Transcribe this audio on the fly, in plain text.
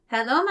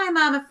Hello, my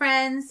mama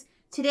friends.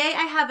 Today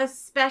I have a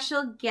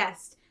special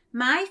guest,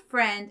 my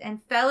friend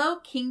and fellow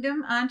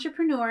Kingdom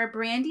entrepreneur,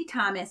 Brandy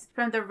Thomas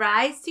from the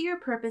Rise to Your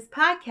Purpose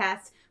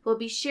podcast will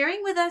be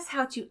sharing with us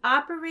how to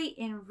operate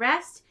in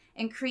rest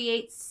and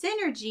create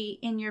synergy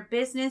in your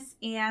business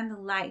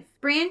and life.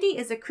 Brandy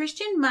is a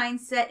Christian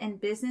mindset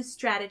and business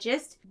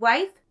strategist,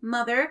 wife,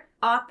 mother,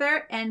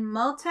 author, and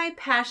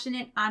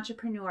multi-passionate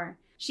entrepreneur.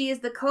 She is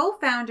the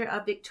co-founder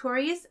of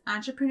Victorious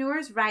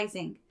Entrepreneurs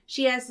Rising.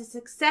 She has a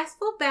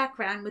successful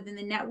background within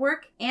the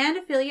network and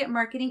affiliate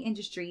marketing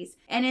industries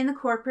and in the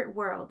corporate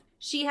world.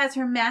 She has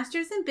her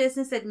master's in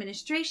business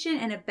administration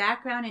and a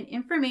background in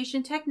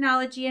information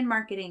technology and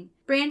marketing.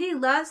 Brandy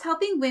loves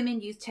helping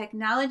women use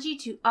technology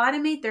to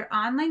automate their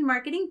online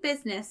marketing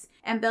business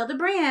and build a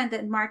brand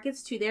that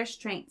markets to their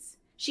strengths.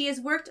 She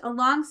has worked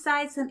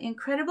alongside some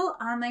incredible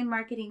online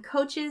marketing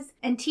coaches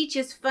and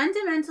teaches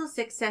fundamental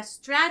success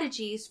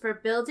strategies for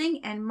building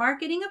and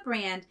marketing a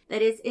brand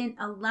that is in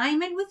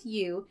alignment with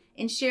you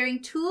and sharing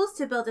tools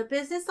to build a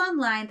business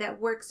online that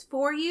works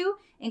for you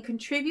and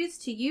contributes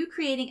to you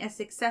creating a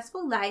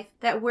successful life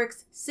that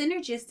works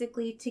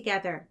synergistically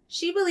together.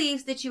 She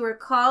believes that you are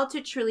called to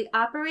truly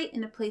operate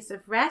in a place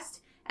of rest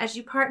as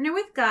you partner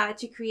with God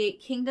to create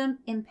kingdom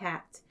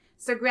impact.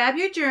 So grab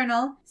your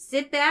journal,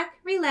 sit back,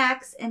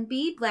 relax, and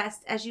be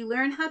blessed as you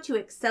learn how to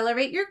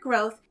accelerate your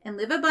growth and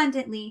live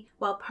abundantly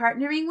while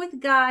partnering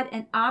with God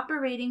and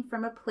operating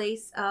from a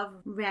place of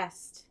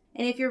rest.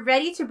 And if you're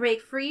ready to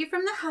break free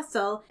from the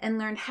hustle and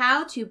learn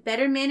how to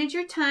better manage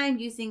your time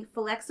using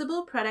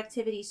flexible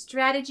productivity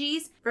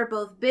strategies for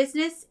both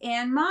business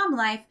and mom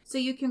life so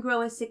you can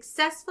grow a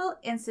successful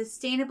and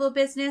sustainable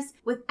business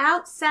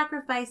without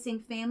sacrificing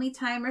family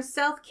time or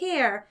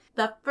self-care,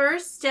 the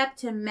first step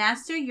to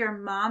master your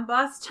mom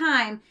boss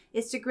time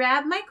is to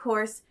grab my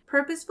course,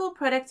 Purposeful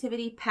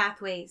Productivity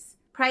Pathways.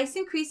 Price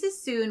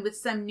increases soon with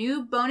some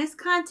new bonus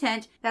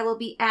content that will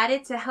be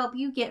added to help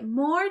you get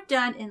more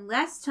done in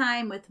less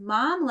time with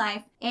mom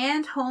life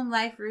and home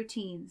life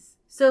routines.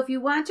 So if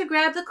you want to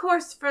grab the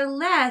course for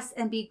less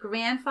and be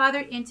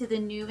grandfathered into the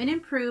new and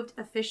improved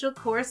official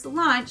course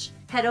launch,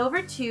 head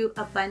over to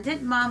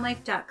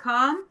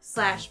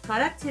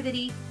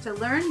abundantmomlife.com/productivity to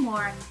learn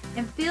more,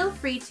 and feel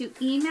free to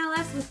email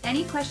us with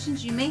any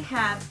questions you may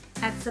have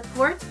at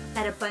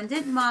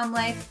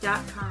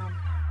support@abundantmomlife.com.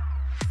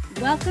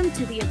 Welcome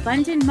to the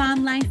Abundant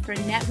Mom Life for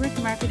Network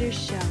Marketers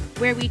show,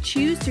 where we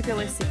choose to grow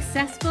a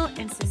successful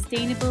and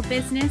sustainable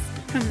business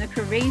from the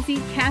crazy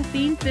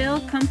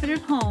caffeine-filled comfort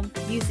of home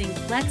using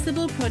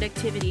flexible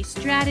productivity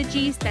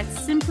strategies that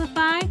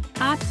simplify,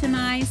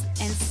 optimize,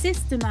 and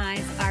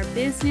systemize our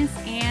business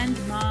and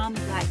mom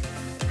life.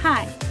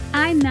 Hi,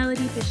 I'm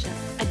Melody Bishop,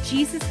 a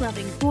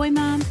Jesus-loving boy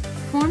mom,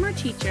 former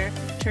teacher,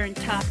 turned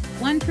top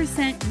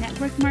 1%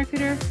 network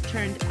marketer,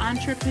 turned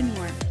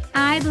entrepreneur.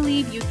 I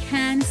believe you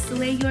can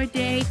slay your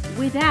day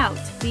without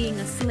being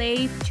a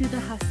slave to the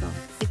hustle.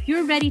 If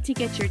you're ready to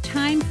get your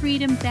time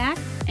freedom back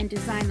and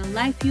design the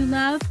life you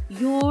love,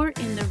 you're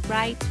in the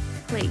right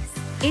place.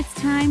 It's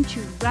time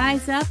to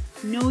rise up,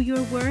 know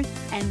your worth,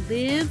 and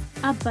live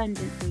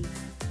abundantly.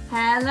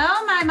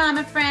 Hello, my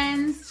mama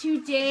friends.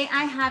 Today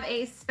I have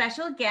a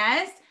special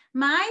guest.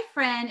 My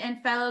friend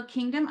and fellow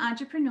Kingdom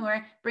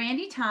entrepreneur,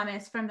 Brandy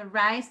Thomas from the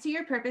Rise to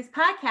Your Purpose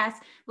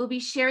podcast will be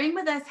sharing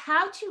with us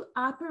how to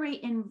operate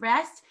in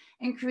rest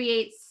and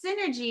create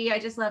synergy, I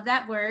just love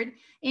that word,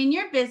 in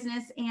your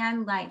business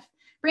and life.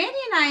 Brandy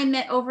and I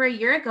met over a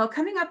year ago,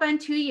 coming up on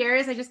 2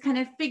 years. I just kind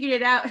of figured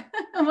it out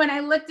when I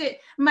looked at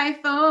my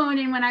phone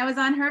and when I was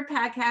on her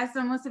podcast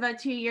almost about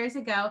 2 years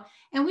ago.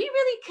 And we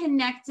really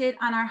connected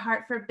on our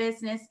heart for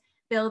business,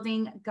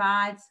 building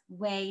God's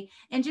way,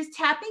 and just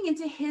tapping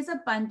into his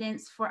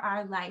abundance for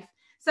our life.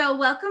 So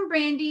welcome,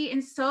 Brandy,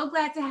 and so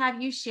glad to have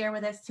you share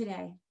with us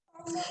today.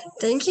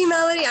 Thank you,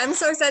 Melody. I'm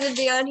so excited to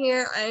be on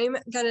here. I'm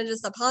going to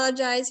just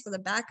apologize for the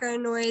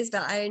background noise,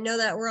 but I know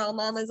that we're all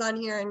mamas on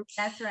here. And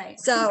that's right.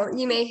 So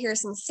you may hear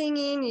some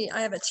singing.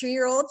 I have a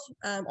 2-year-old,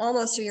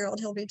 almost 2-year-old.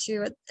 He'll be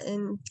 2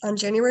 on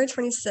January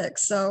 26th.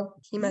 So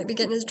he might be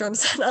getting his drum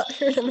set up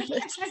here in a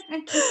minute.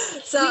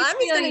 So I'm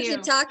just going to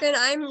keep talking.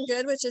 I'm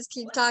good with just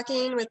keep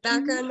talking with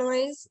background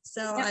noise.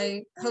 So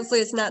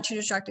hopefully it's not too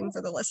distracting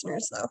for the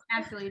listeners, though.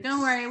 Absolutely.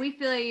 Don't worry. We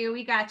feel you.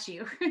 We got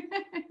you.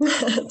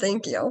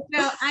 Thank you.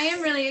 So I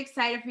am really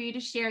excited for you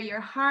to share your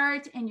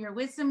heart and your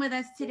wisdom with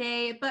us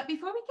today. But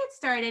before we get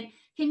started,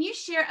 can you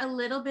share a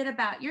little bit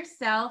about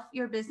yourself,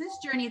 your business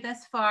journey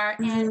thus far,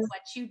 and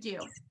what you do?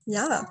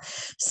 Yeah.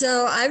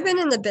 So I've been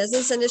in the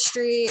business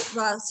industry,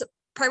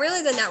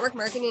 primarily the network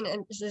marketing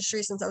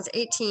industry since I was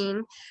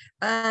 18.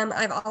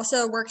 I've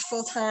also worked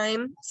full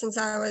time since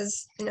I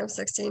was,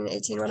 16,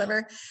 18,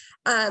 whatever.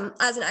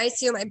 As an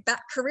ICO, my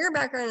career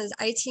background is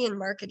IT and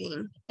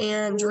marketing,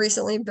 and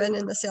recently been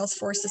in the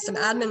Salesforce system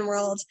admin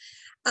world.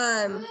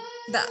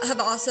 But have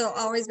also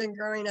always been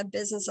growing a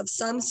business of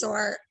some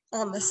sort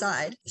on the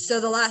side. So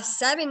the last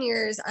 7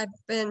 years, I've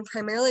been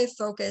primarily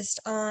focused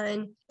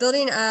on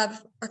building up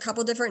a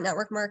couple different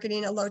network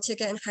marketing, a low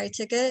ticket and high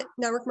ticket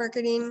network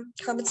marketing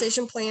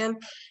compensation plan,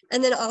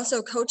 and then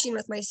also coaching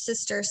with my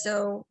sister.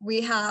 So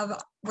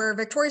we're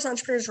Victorious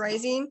Entrepreneurs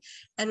Rising,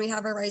 and we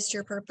have a Rise to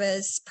Your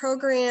Purpose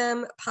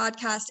program,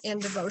 podcast,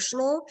 and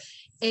devotional.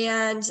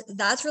 And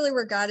that's really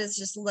where God has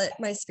just lit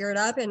my spirit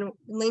up, and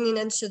leaning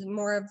into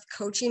more of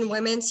coaching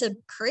women to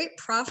create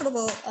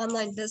profitable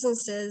online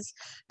businesses,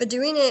 but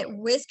doing it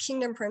with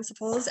kingdom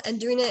principles and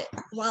doing it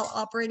while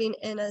operating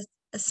in a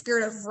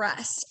spirit of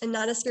rest and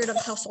not a spirit of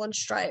hustle and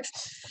strife.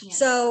 Yeah.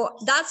 So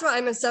that's why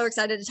I'm so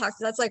excited to talk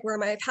to. That's like where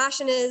my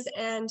passion is.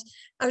 And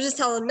I was just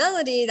telling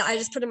Melody that I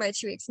just put in my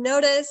 2 weeks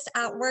notice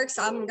at work.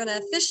 So I'm going to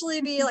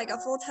officially be like a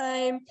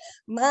full-time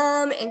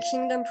mom and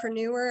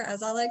kingdompreneur,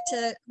 as I like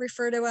to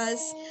refer to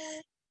us.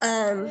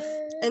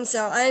 And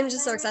so I'm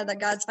just so excited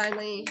that God's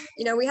finally,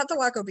 we have to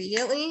walk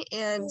obediently,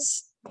 and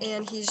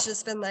he's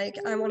just been like,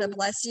 I want to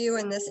bless you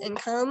in this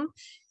income.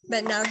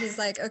 But now he's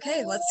like,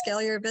 okay, let's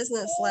scale your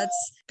business.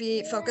 Let's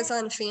be focused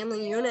on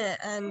family unit.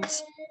 And,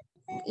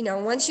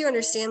 once you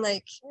understand,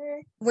 like,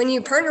 when you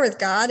partner with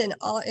God in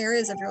all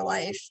areas of your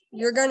life,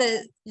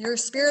 your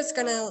spirit's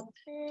gonna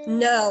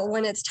know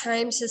when it's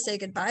time to say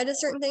goodbye to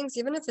certain things,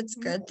 even if it's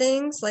good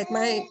things. Like,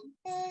 my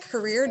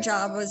career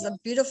job was a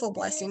beautiful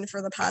blessing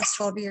for the past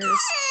 12 years.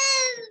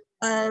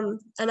 And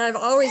I've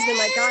always been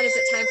like, God, is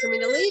it time for me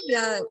to leave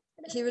yet?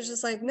 He was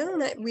just like, no,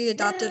 we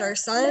adopted our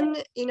son,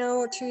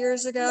 2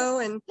 years ago,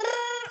 and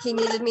he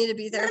needed me to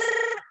be there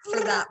for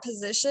that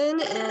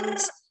position. And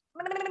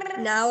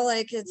now,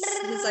 like,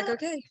 he's like,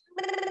 okay,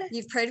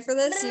 you've prayed for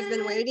this, you've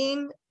been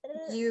waiting,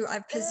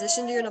 I've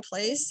positioned you in a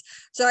place.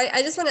 So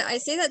I just I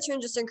say that to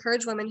and just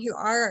encourage women who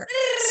are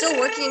still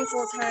working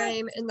full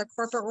time in the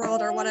corporate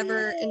world or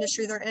whatever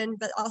industry they're in,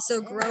 but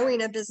also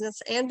growing a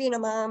business and being a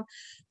mom.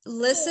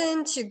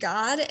 Listen to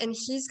God, and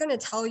he's going to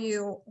tell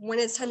you when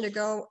it's time to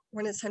go,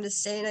 when it's time to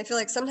stay. And I feel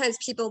like sometimes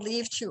people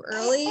leave too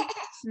early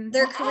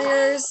their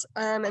careers,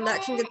 and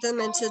that can get them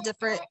into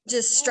different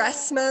just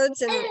stress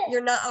modes, and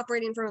you're not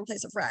operating from a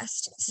place of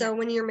rest. So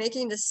when you're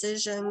making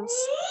decisions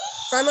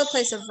from a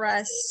place of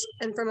rest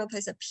and from a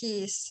place of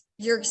peace,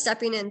 you're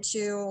stepping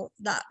into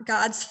that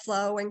God's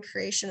flow and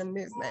creation and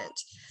movement.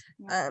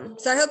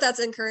 So I hope that's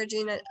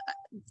encouraging.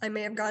 I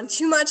may have gone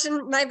too much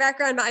in my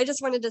background, but I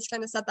just wanted to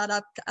kind of set that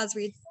up as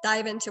we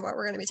dive into what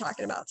we're going to be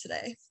talking about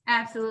today.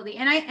 Absolutely.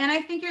 And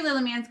I think your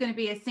little man's going to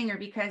be a singer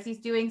because he's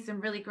doing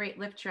some really great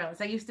lip trills.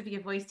 I used to be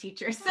a voice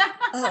teacher.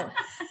 So.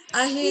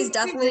 He's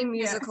definitely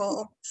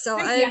musical. So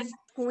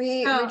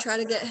we try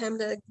to get him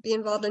to be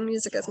involved in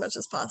music as much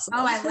as possible.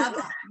 Oh, I love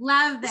that.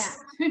 Love that.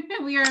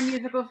 We are a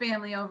musical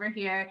family over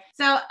here.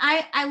 So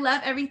I love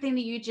everything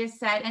that you just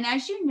said. And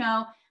as you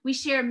know, we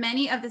share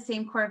many of the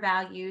same core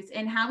values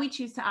in how we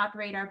choose to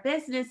operate our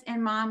business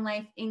and mom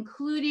life,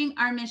 including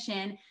our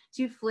mission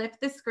to flip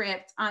the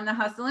script on the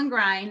hustle and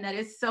grind that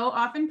is so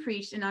often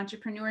preached in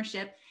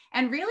entrepreneurship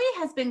and really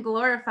has been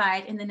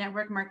glorified in the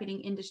network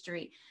marketing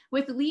industry,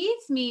 which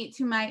leads me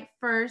to my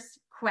first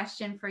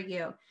question for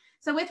you.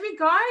 So with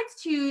regards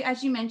to,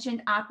 as you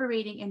mentioned,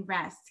 operating in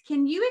rest,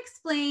 can you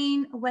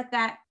explain what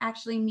that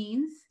actually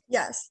means?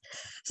 Yes.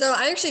 So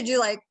I actually do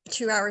like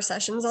 2-hour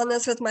sessions on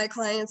this with my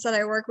clients that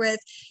I work with,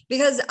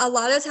 because a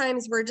lot of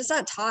times we're just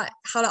not taught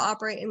how to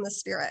operate in the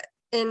spirit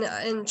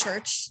in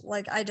church.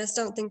 Like, I just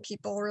don't think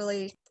people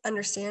really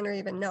understand or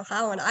even know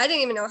how. And I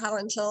didn't even know how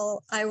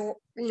until I,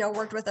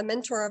 worked with a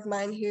mentor of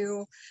mine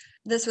who,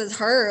 this was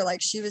her,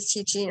 like, she was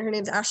teaching, her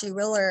name's Ashley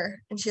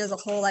Willer, and she has a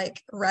whole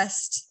like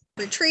rest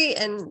retreat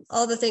and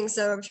all the things.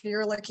 So if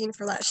you're looking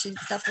for that, she's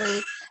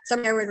definitely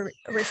something I would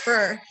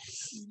refer.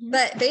 Mm-hmm.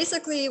 But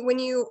basically, when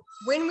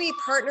we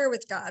partner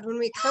with God, when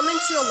we come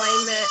into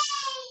alignment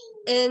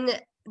in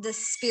the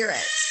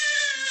spirit,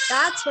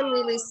 that's when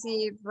we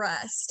receive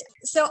rest.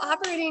 So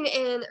operating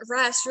in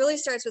rest really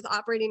starts with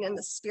operating in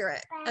the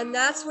spirit. And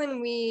that's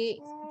when we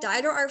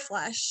die to our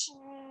flesh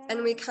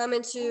and we come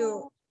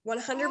into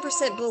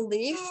 100%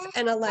 belief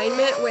and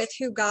alignment with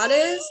who God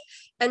is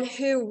and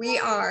who we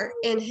are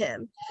in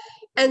him.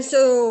 And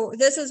so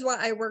this is what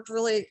I work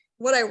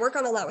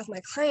on a lot with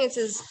my clients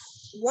is,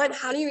 one,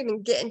 how do you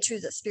even get into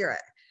the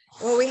spirit?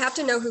 Well, we have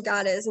to know who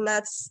God is, and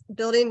that's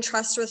building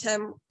trust with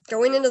him,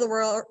 going into the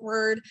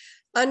word,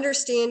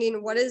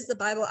 understanding what does the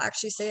Bible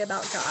actually say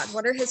about God?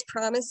 What are his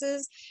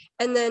promises?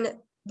 And then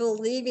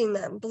believing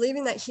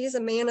that he's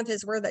a man of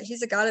his word, that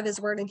he's a God of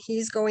his word, and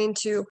he's going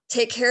to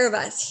take care of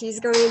us. He's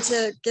going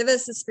to give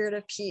us the spirit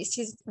of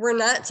peace. We're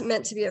not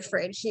meant to be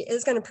afraid. He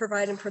is going to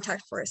provide and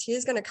protect for us. He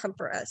is going to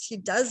comfort us. He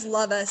does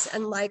love us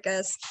and like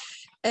us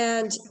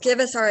and give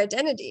us our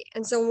identity.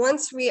 And so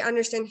once we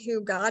understand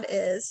who God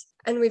is,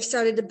 and we've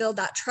started to build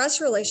that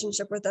trust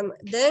relationship with him,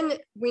 then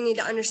we need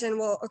to understand,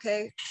 well,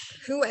 okay,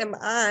 who am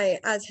I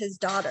as his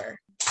daughter?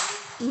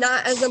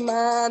 not as a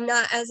mom,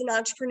 not as an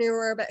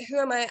entrepreneur, but who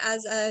am I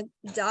as a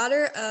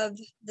daughter of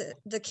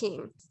the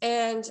King?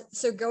 And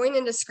so going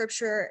into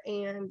scripture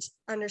and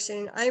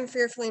understanding I am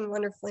fearfully and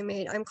wonderfully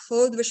made. I'm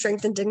clothed with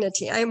strength and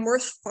dignity. I am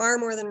worth far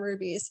more than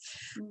rubies.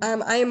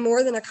 I am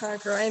more than a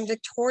conqueror. I am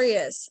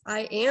victorious.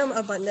 I am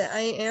abundant.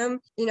 I am,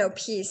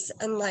 peace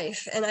and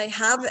life. And I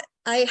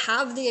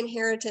have the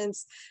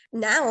inheritance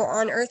now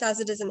on earth as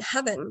it is in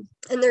heaven.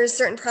 And there's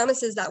certain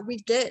promises that we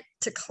get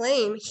to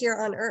claim here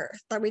on earth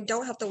that we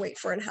don't have to wait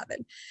for in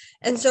heaven.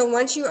 And so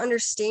once you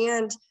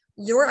understand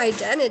your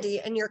identity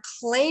and you're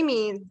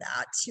claiming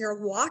that,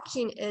 you're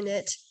walking in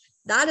it,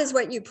 that is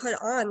what you put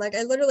on. Like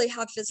I literally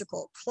have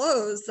physical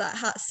clothes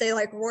that say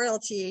like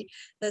royalty,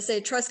 that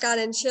say trust God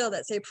and chill,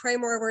 that say pray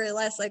more, worry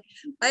less. Like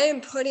I am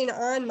putting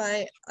on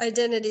my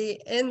identity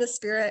in the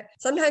spirit.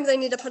 Sometimes I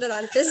need to put it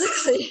on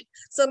physically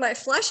so my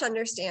flesh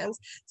understands,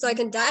 so I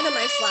can die to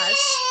my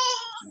flesh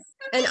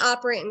and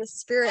operate in the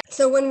spirit.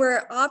 So when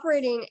we're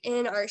operating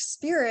in our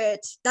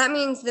spirit, that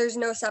means there's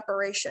no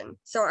separation.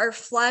 So our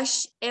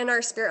flesh and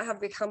our spirit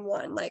have become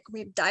one. Like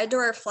we've died to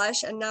our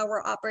flesh and now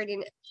we're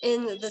operating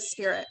in the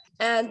spirit.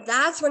 And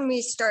that's when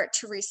we start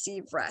to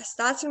receive rest.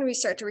 That's when we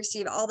start to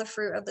receive all the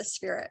fruit of the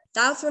spirit.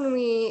 That's when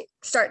we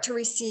start to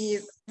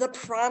receive the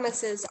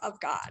promises of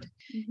God.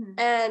 Mm-hmm.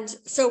 And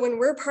so when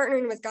we're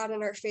partnering with God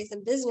in our faith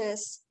and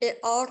business, it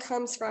all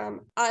comes from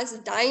us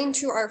dying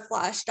to our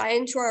flesh,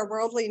 dying to our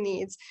worldly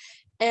needs,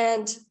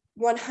 and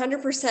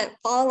 100%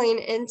 falling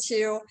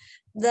into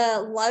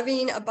the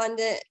loving,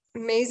 abundant,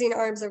 amazing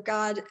arms of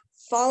God,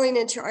 falling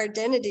into our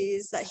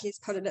identities that he's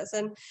put in us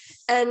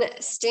and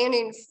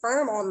standing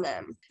firm on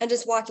them and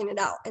just walking it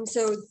out. And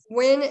so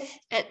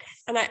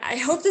I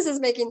hope this is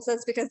making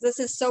sense, because this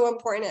is so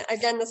important.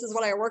 Again, this is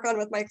what I work on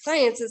with my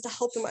clients, is to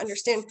help them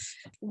understand,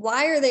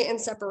 why are they in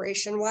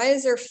separation? Why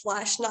is their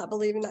flesh not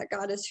believing that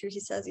God is who he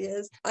says he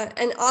is?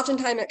 And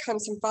oftentimes it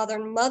comes from father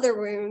and mother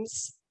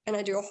wounds. And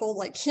I do a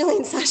whole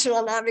healing session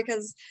on that,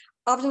 because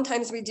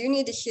oftentimes we do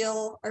need to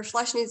heal, our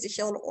flesh needs to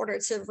heal in order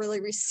to really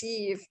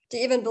receive, to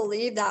even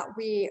believe that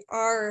we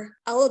are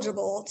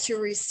eligible to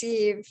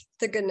receive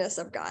the goodness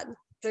of God.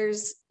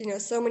 There's,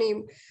 so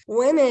many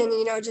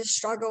women, just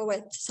struggle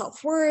with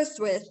self-worth,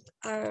 with,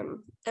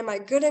 am I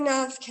good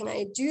enough? Can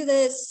I do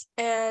this?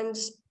 And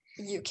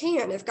you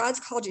can, if God's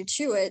called you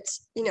to it,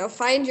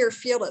 find your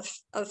field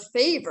of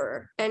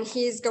favor, and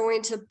he's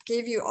going to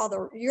give you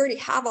you already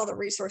have all the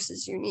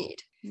resources you need.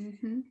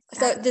 Mm-hmm.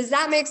 So does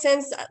that make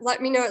sense?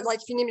 Let me know,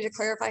 if you need me to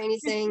clarify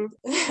anything.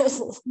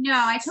 No,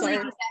 I totally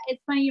get that.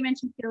 It's funny you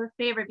mentioned field of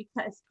favor,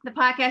 because the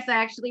podcast I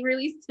actually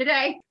released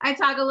today, I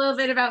talk a little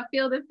bit about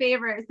field of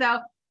favor. So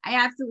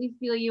I absolutely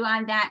feel you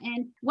on that.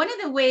 And one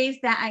of the ways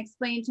that I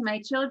explain to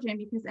my children,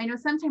 because I know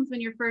sometimes when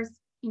you're first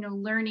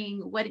learning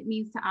what it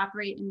means to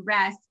operate in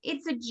rest,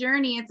 it's a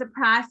journey, it's a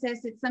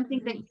process, it's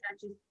something that you don't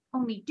just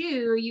only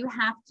do. You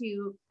have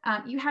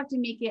to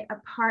make it a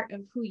part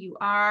of who you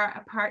are,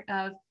 a part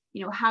of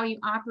how you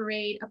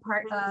operate, a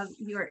part of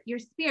your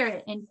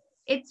spirit. And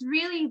it's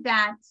really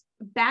that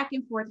back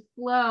and forth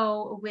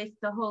flow with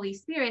the Holy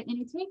Spirit. And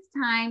it takes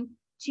time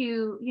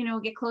to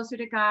get closer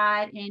to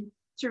God and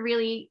to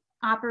really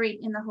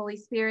operate in the Holy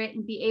Spirit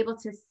and be able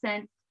to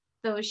sense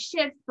those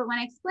shifts. But when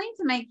I explain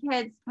to my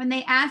kids, when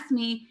they ask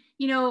me,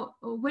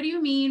 what do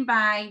you mean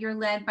by you're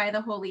led by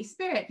the Holy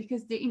Spirit?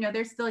 Because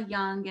they're still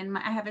young, and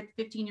I have a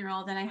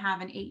 15-year-old and I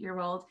have an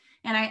 8-year-old.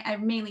 And I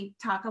mainly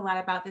talk a lot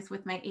about this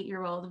with my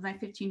 8-year-old. My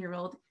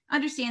 15-year-old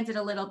understands it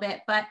a little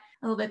bit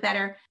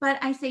better. But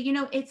I say,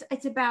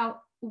 it's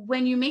about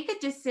when you make a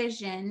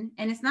decision,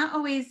 and it's not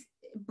always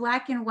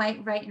black and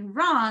white, right and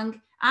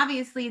wrong.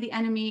 Obviously, the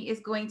enemy is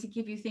going to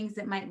give you things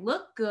that might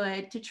look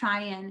good to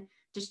try and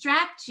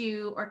distract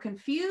you or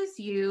confuse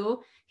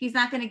you. He's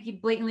not going to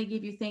blatantly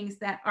give you things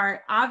that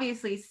are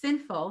obviously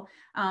sinful,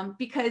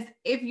 because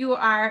if you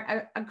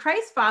are a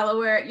Christ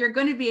follower, you're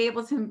going to be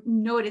able to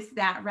notice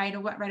that right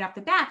off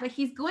the bat. But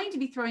he's going to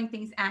be throwing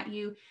things at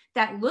you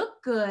that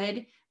look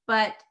good,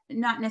 but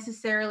not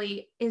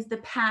necessarily is the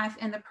path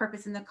and the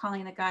purpose and the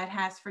calling that God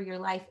has for your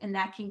life. And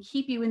that can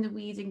keep you in the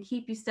weeds and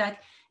keep you stuck.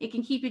 It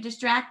can keep you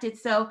distracted.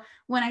 So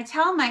when I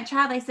tell my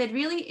child, I said,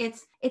 really,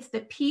 it's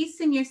the peace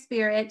in your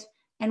spirit,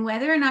 and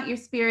whether or not your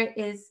spirit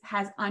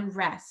has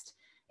unrest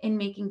in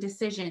making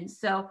decisions.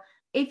 So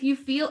if you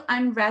feel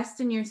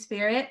unrest in your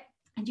spirit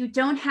and you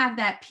don't have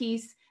that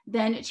peace,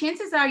 then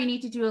chances are you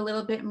need to do a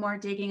little bit more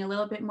digging, a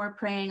little bit more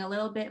praying, a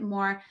little bit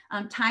more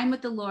time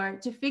with the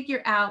Lord to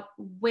figure out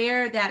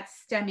where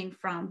that's stemming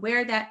from,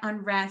 where that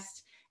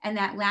unrest and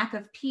that lack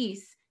of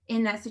peace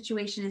in that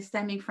situation is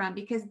stemming from,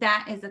 because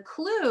that is a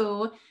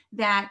clue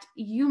that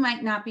you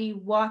might not be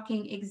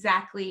walking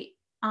exactly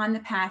on the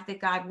path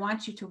that God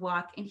wants you to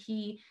walk. And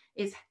he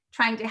is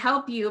trying to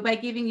help you by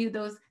giving you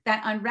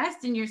that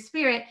unrest in your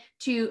spirit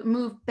to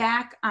move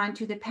back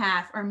onto the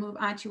path or move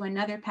onto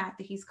another path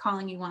that he's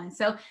calling you on.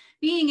 So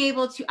being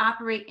able to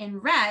operate in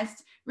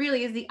rest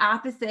really is the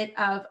opposite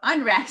of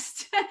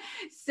unrest.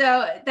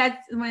 So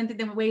that's one of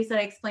the ways that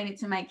I explain it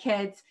to my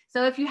kids.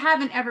 So if you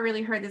haven't ever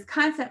really heard this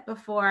concept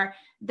before,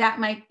 that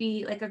might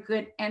be like a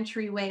good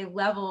entryway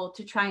level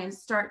to try and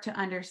start to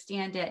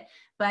understand it.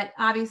 But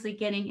obviously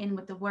getting in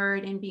with the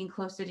word and being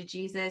closer to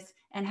Jesus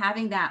and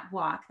having that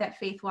walk, that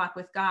faith walk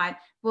with God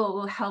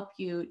will help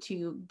you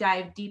to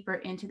dive deeper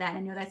into that. I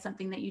know that's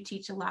something that you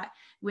teach a lot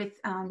with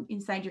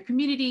inside your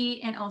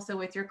community and also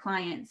with your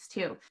clients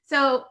too.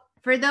 So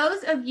for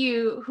those of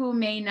you who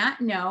may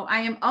not know, I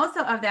am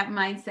also of that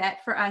mindset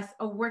for us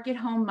work at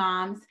home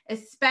moms,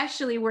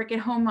 especially work at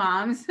home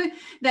moms,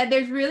 that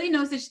there's really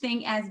no such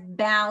thing as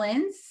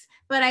balance.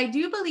 But I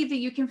do believe that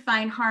you can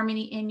find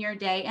harmony in your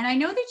day. And I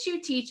know that you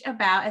teach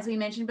about, as we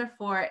mentioned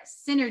before,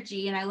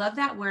 synergy. And I love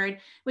that word,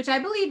 which I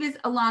believe is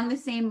along the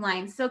same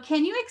lines. So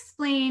can you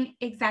explain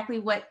exactly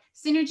what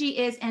synergy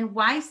is and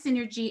why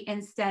synergy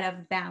instead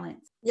of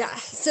balance? Yeah.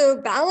 So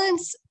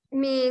balance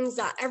means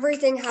that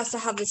everything has to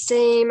have the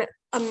same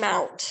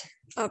amount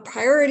of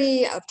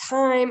priority, of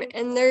time.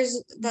 And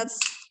that's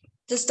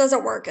just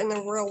doesn't work in the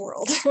real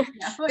world.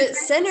 Yeah, but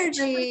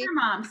synergy,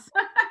 moms.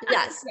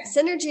 yes, yeah.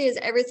 Synergy is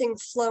everything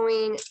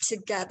flowing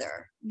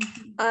together,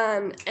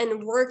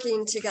 and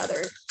working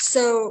together.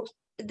 So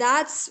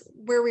that's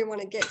where we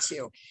want to get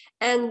to.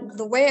 And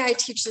the way I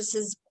teach this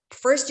is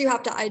first you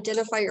have to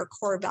identify your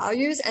core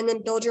values and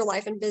then build your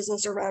life and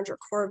business around your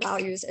core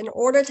values in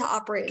order to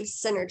operate in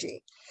synergy.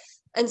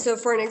 And so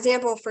for an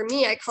example, for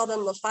me, I call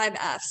them the 5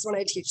 F's when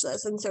I teach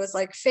this. And so it's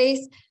like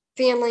faith,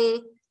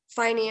 family,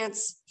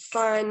 finance,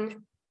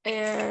 fun,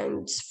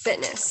 and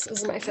fitness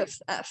is my 5th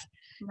F.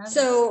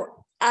 So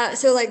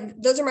like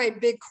those are my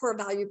big core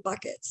value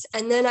buckets.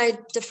 And then I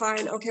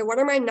define, okay, what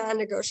are my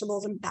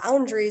non-negotiables and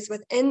boundaries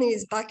within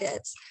these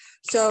buckets?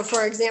 So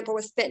for example,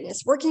 with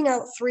fitness, working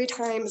out 3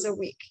 times a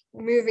week,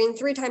 moving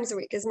 3 times a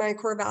week is my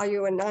core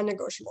value and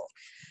non-negotiable.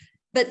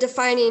 But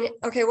defining,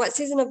 okay, what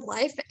season of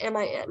life am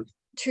I in?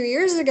 2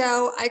 years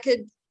ago, I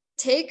could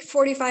take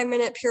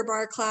 45-minute Pure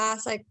Barre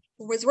class. I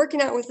was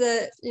working out with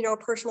a,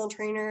 personal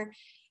trainer,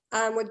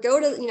 would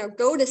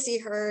go to see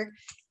her,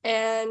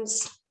 and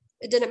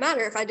it didn't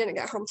matter if I didn't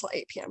get home till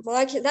 8 p.m.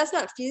 Well, that's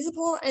not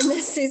feasible in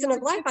this season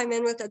of life I'm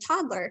in with a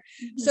toddler.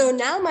 Mm-hmm. So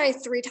now my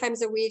 3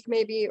 times a week,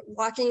 maybe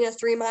walking a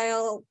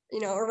 3-mile,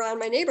 around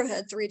my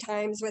neighborhood 3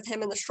 times with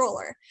him in the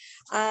stroller.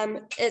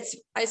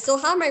 I still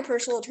have my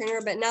personal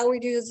trainer, but now we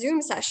do a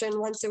Zoom session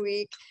once a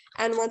week.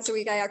 And once a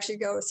week, I actually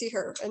go see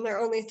her, and they're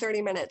only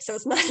 30 minutes. So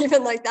it's not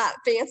even like that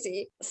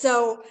fancy.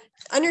 So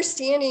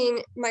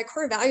understanding my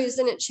core values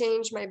didn't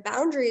change. My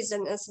boundaries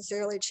didn't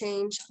necessarily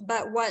change,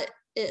 but what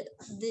it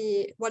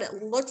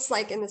looks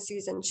like in the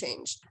season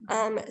changed.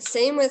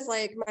 Same with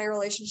like my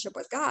relationship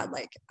with God.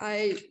 Like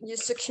I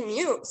used to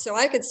commute, so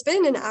I could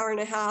spend an hour and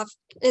a half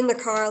in the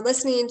car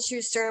listening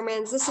to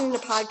sermons, listening to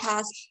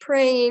podcasts,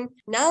 praying.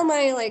 Now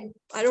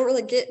I don't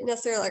really get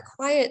necessarily like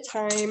quiet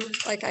time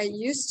like I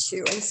used to.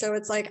 And so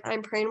it's like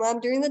I'm praying while I'm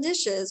doing the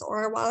dishes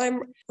or while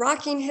I'm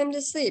rocking him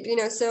to sleep,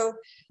 so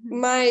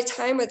my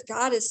time with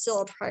God is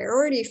still a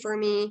priority for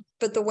me,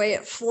 but the way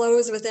it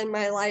flows within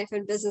my life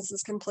and business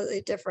is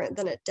completely different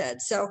than it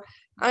did. So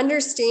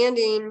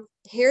understanding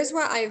here's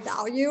what I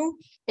value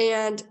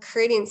and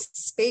creating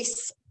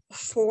space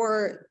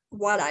for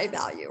what I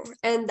value.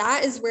 And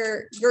that is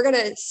where you're going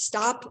to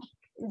stop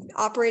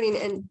operating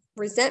in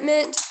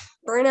resentment,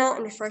 burnout,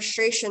 and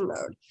frustration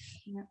mode.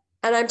 Yeah.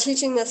 And I'm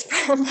teaching this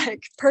from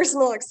like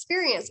personal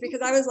experience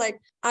because I was like,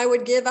 I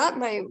would give up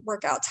my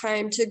workout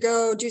time to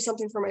go do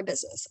something for my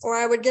business, or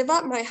I would give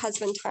up my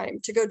husband time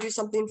to go do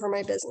something for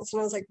my business. And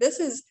I was like, this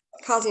is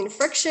causing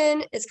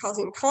friction. It's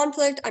causing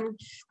conflict.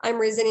 I'm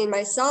resenting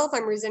myself.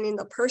 I'm resenting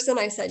the person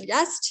I said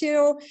yes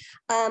to.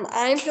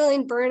 I'm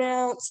feeling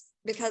burnout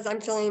because I'm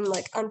feeling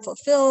like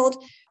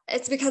unfulfilled.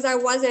 It's because I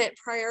wasn't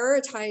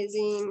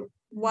prioritizing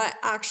what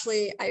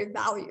actually I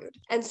valued.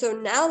 And so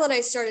now that I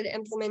started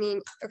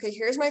implementing, okay,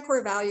 here's my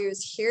core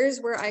values, here's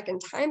where I can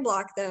time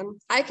block them,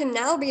 I can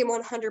now be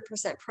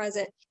 100%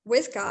 present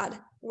with God,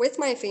 with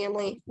my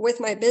family,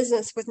 with my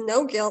business, with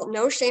no guilt,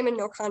 no shame, and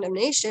no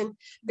condemnation,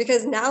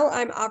 because now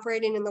I'm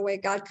operating in the way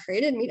God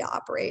created me to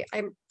operate.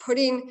 I'm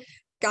putting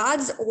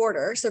God's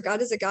order. So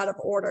God is a God of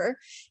order.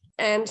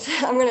 And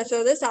I'm going to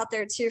throw this out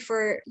there too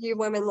for you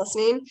women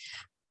listening.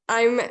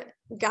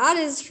 God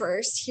is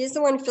first. He's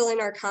the one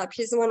filling our cup.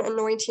 He's the one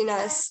anointing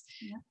us.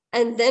 Yeah.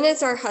 And then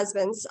it's our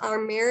husbands. Our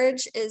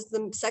marriage is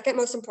the second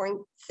most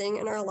important thing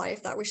in our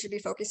life that we should be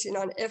focusing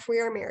on if we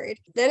are married.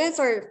 Then it's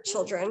our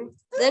children.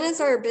 Then it's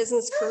our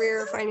business,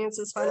 career,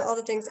 finances, fun, all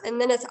the things. And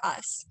then it's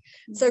us.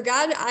 So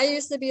God, I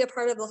used to be a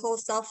part of the whole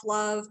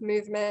self-love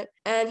movement.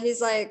 And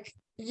he's like,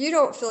 you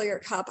don't fill your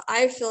cup.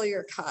 I fill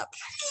your cup.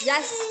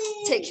 Yes,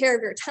 take care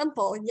of your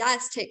temple.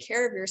 Yes, take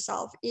care of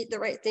yourself. Eat the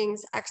right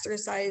things,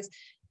 exercise,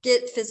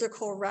 get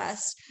physical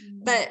rest,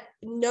 but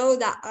know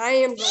that I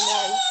am the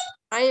one.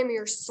 I am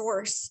your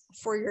source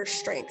for your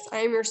strength. I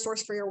am your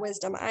source for your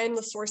wisdom. I am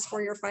the source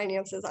for your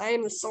finances. I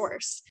am the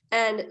source.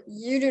 And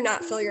you do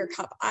not fill your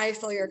cup. I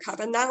fill your cup.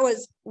 And that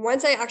was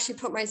once I actually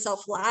put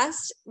myself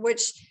last,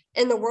 which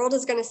in the world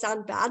is going to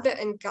sound bad, but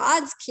in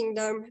God's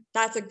kingdom,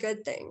 that's a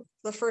good thing.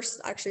 The first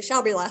actually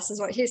shall be last is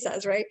what he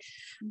says, right?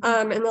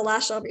 And the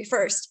last shall be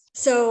first.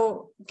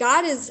 So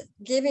God is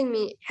giving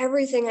me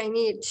everything I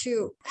need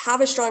to have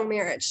a strong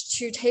marriage,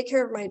 to take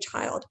care of my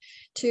child,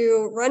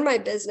 to run my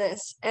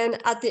business. And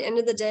at the end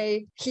of the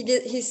day,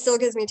 he still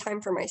gives me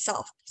time for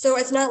myself. So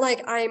it's not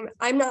like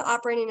I'm not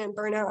operating in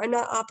burnout. I'm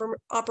not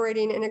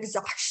operating in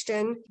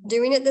exhaustion.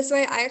 Doing it this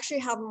way, I actually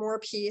have more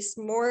peace,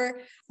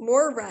 more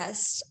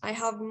rest. I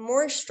have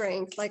more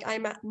strength. Like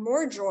I'm at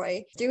more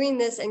joy doing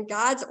this in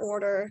God's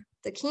order,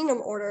 the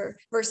kingdom order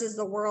versus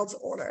the world's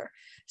order.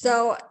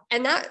 So,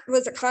 and that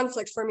was a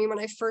conflict for me when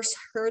I first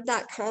heard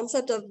that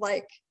concept of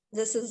like,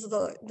 this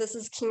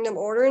is kingdom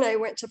order. And I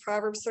went to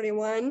Proverbs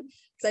 31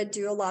 because I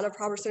do a lot of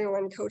Proverbs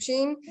 31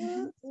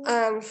 coaching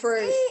for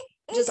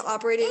just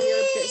operating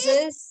your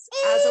business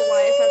as a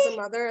wife, as a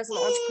mother, as an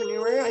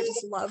entrepreneur. I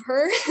just love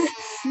her.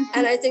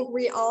 And I think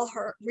we all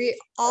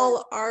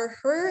are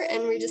her,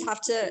 and we just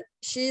have to,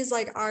 she's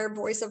like our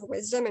voice of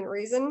wisdom and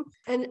reason.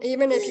 And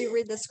even if you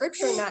read the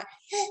scripture in that,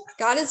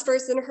 God is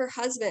first in her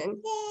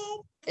husband.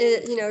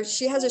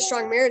 She has a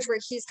strong marriage where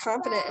he's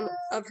confident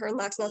of her and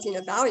lacks nothing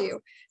of value.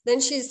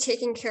 Then she's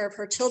taking care of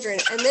her children.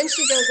 And then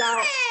she goes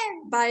out,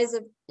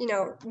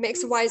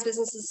 makes a wise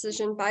business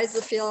decision, buys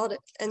the field,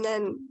 and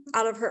then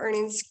out of her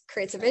earnings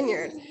creates a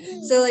vineyard.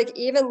 So like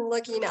even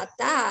looking at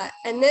that,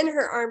 and then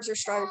her arms are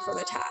strong for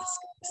the task.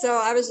 So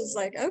I was just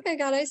like, okay,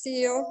 God, I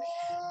see you.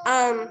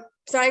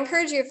 So I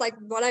encourage you, if like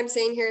what I'm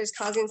saying here is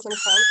causing some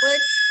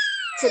conflict,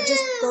 to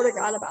just go to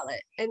God about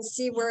it and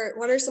see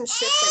what are some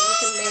shifts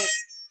that you can make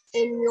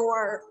in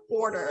your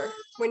order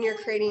when you're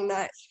creating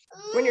that,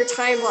 when you're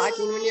time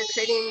blocking, when you're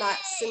creating that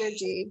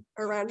synergy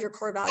around your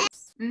core values.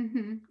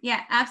 Mm-hmm.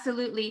 Yeah,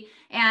 absolutely.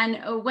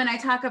 And when I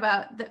talk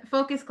about the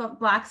focus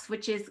blocks,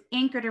 which is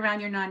anchored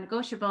around your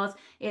non-negotiables,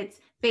 it's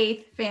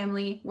faith,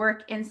 family,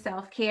 work, and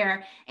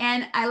self-care.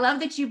 And I love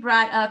that you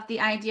brought up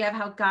the idea of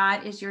how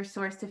God is your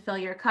source to fill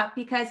your cup,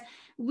 because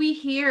we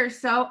hear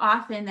so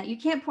often that you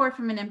can't pour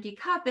from an empty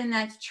cup, and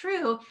that's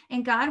true.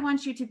 And God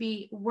wants you to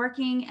be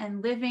working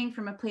and living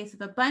from a place of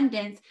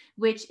abundance,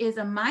 which is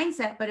a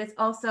mindset, but it's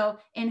also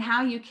in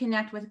how you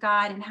connect with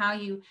God and how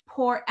you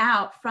pour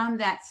out from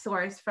that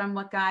source, from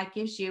what God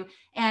gives you.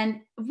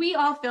 And we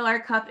all fill our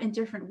cup in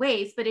different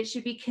ways, but it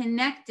should be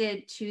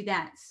connected to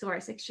that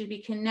source. It should be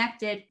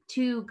connected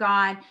to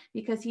God,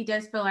 because he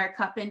does fill our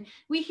cup. And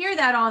we hear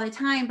that all the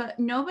time, but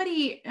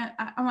nobody,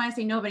 I want to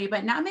say nobody,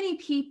 but not many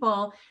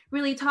people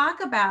really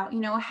talk about,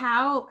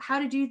 how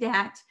to do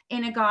that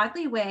in a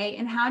godly way,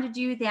 and how to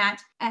do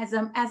that as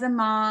a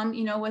mom,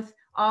 with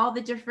all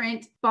the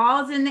different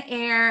balls in the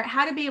air,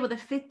 how to be able to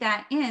fit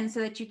that in so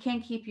that you can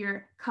keep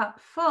your cup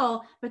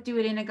full, but do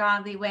it in a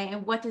godly way.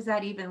 And what does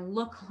that even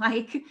look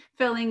like,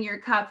 filling your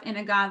cup in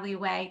a godly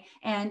way?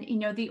 And,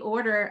 the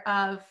order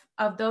of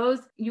those,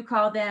 you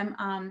call them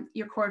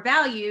your core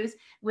values,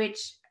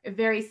 which are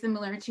very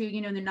similar to,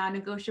 the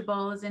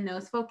non-negotiables and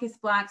those focus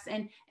blocks,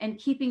 and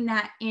keeping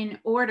that in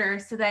order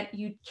so that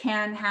you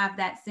can have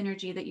that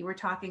synergy that you were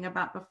talking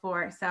about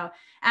before. So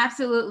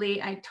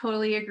absolutely, I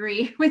totally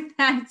agree with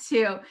that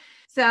too.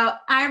 So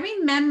I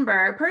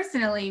remember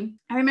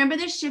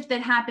the shift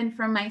that happened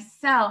for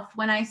myself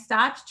when I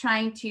stopped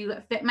trying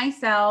to fit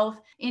myself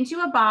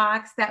into a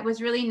box that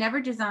was really never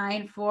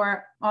designed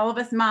for all of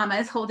us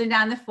mamas holding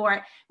down the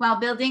fort while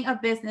building a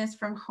business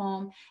from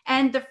home,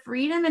 and the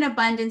freedom and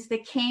abundance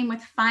that came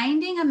with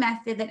finding a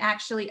method that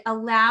actually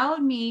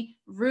allowed me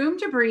room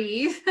to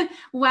breathe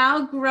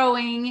while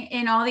growing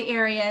in all the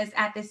areas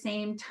at the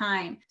same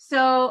time.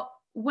 So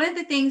one of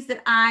the things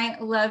that I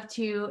love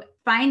to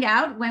find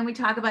out when we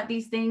talk about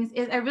these things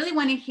is I really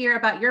want to hear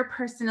about your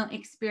personal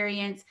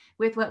experience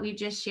with what we've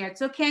just shared.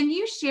 So can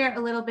you share a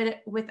little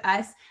bit with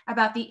us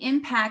about the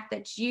impact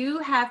that you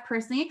have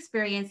personally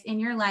experienced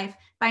in your life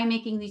by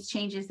making these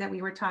changes that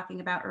we were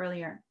talking about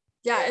earlier?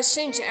 Yeah, it's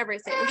changed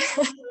everything.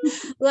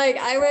 Like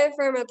I went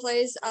from a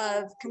place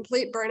of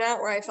complete burnout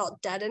where I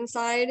felt dead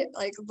inside,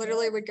 like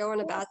literally would go in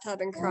a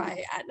bathtub and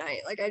cry at night.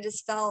 Like I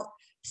just felt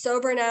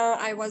so burnt out.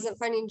 I wasn't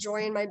finding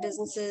joy in my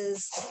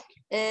businesses,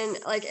 and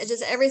like it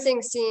just,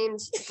 everything seemed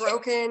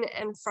broken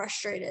and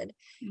frustrated.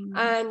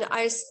 And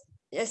I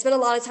spent a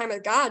lot of time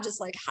with God,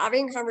 just like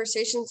having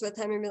conversations with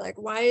him and be like,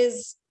 why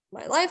is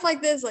my life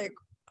like this? Like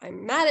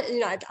I'm mad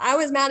at, I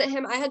was mad at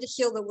him. I had to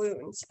heal the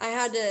wounds. I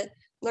had to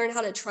learn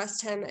how to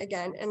trust him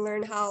again, and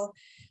learn how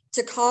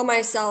to call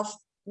myself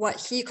what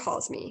he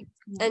calls me,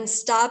 and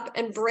stop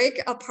and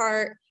break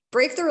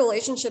the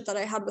relationship that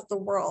I had with the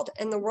world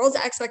and the world's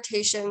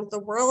expectations, the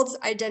world's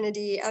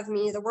identity of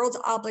me, the world's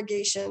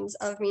obligations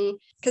of me,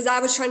 because I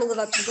was trying to live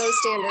up to those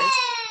standards.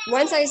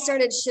 Once I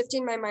started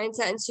shifting my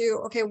mindset into,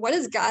 okay, what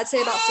does God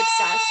say about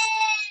success?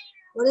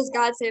 What does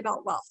God say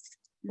about wealth?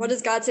 What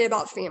does God say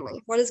about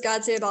family? What does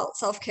God say about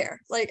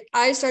self-care? Like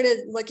I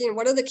started looking,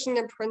 what are the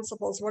kingdom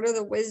principles? What are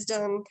the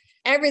wisdom?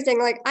 Everything.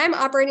 Like I'm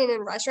operating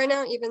in rest right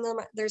now, even though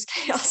there's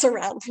chaos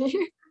around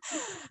me.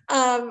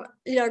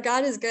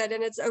 God is good.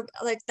 And it's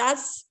like,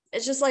 that's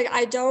it's just like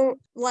I don't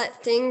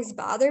let things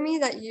bother me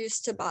that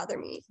used to bother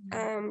me.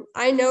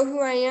 I know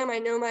who I am, I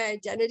know my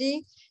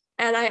identity,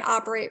 and I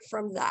operate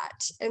from that.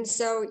 And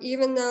so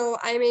even though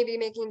I may be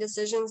making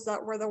decisions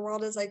that where the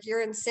world is like,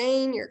 you're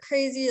insane, you're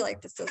crazy,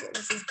 like this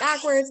is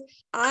backwards,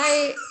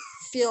 I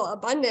feel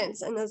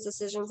abundance in those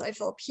decisions. I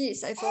feel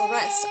peace, I feel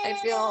rest, I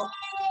feel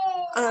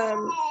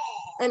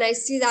and I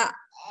see that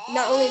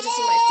not only just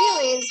in my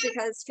feelings,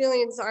 because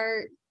feelings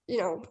are,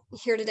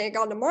 here today,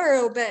 gone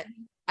tomorrow, but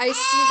I see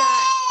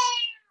that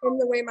in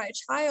the way my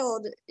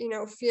child,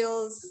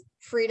 feels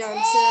freedom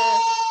to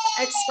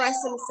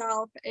express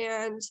himself,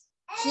 and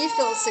he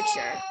feels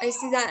secure. I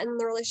see that in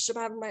the relationship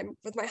I have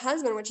with my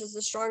husband, which is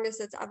the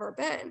strongest it's ever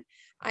been.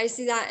 I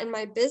see that in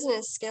my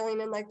business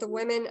scaling, and like the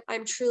women,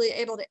 I'm truly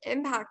able to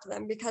impact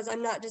them because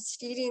I'm not just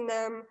feeding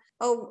them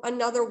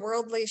another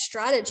worldly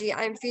strategy.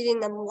 I'm feeding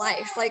them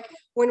life. Like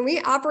when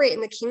we operate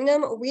in the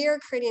kingdom, we are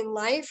creating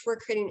life, we're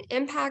creating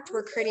impact,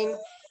 we're creating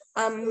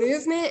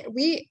movement.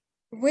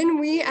 When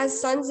we as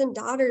sons and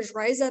daughters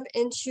rise up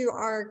into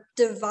our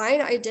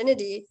divine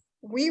identity,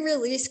 we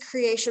release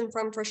creation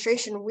from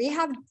frustration. We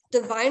have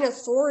divine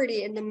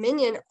authority and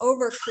dominion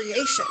over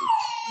creation.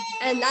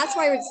 And that's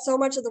why so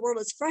much of the world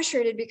is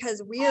frustrated,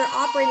 because we are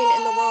operating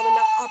in the world and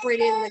not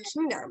operating in the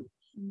kingdom.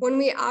 When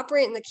we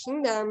operate in the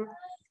kingdom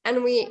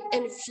and we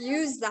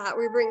infuse that,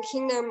 we bring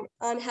kingdom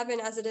on heaven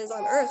as it is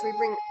on earth. We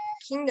bring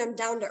kingdom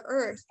down to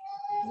earth.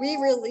 We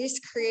release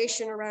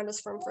creation around us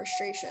from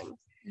frustration.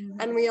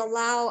 And we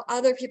allow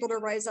other people to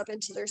rise up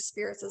into their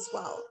spirits as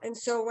well. And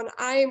so when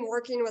I'm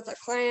working with a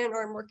client,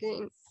 or I'm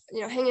working,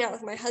 hanging out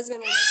with my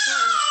husband and my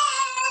son,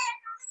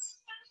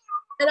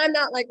 and I'm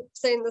not like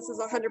saying this is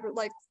 100%,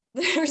 like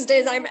there's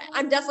days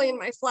I'm definitely in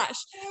my flesh,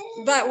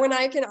 but when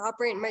I can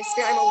operate in my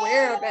spirit, I'm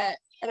aware of it,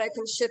 and I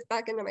can shift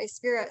back into my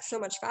spirit so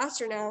much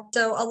faster now.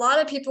 So a lot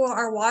of people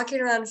are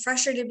walking around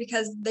frustrated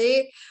because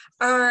they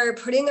are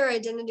putting their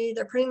identity,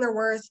 they're putting their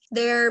worth,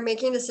 they're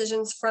making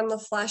decisions from the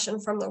flesh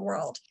and from the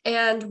world.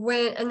 And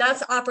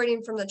that's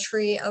operating from the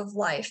tree of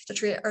life, the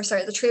tree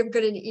of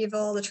good and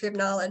evil, the tree of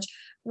knowledge.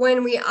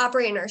 When we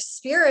operate in our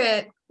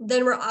spirit,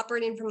 then we're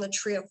operating from the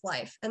tree of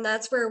life. And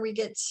that's where we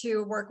get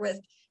to work with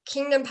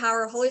kingdom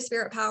power, Holy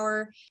Spirit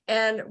power,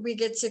 and we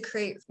get to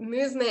create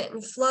movement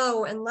and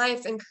flow and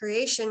life and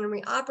creation, and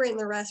we operate in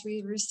the rest.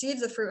 We receive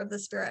the fruit of the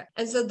Spirit.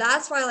 And so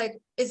that's why like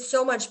it's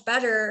so much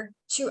better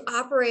to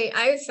operate,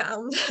 I've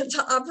found,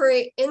 to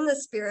operate in the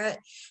Spirit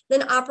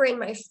than operate in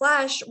my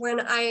flesh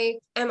when I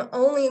am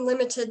only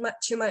limited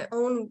to my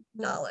own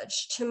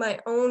knowledge, to my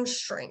own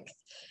strength.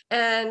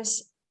 And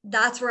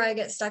that's where I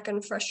get stuck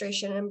in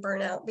frustration and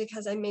burnout,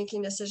 because I'm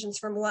making decisions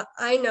from what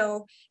I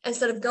know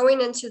instead of going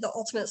into the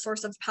ultimate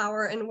source of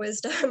power and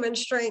wisdom and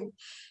strength,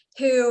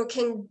 who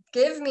can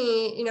give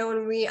me,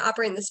 when we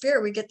operate in the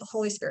Spirit, we get the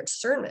Holy Spirit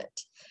discernment.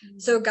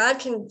 So God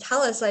can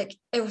tell us, like,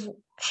 if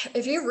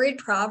you read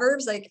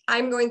Proverbs, like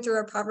I'm going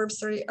through a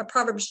Proverbs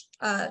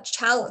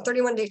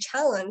 31-day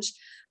challenge,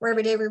 where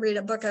every day we read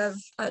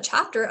a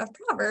chapter of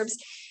Proverbs.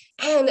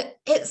 And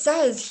it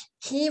says,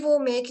 he will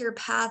make your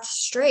path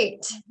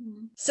straight.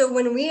 Mm-hmm. So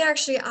when we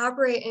actually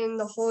operate in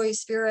the Holy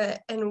Spirit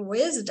and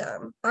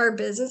wisdom, our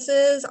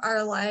businesses,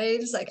 our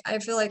lives, like I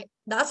feel like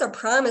that's a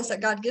promise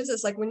that God gives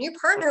us. Like when you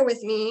partner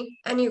with me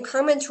and you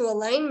come into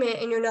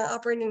alignment and you're not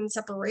operating in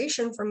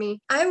separation from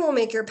me, I will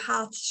make your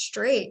path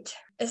straight.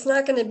 It's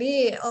not going to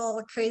be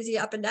all crazy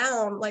up and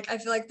down. Like I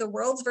feel like the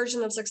world's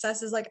version of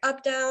success is like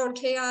up, down,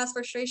 chaos,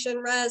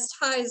 frustration, rest,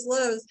 highs,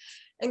 lows.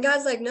 And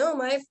God's like, no,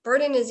 my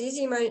burden is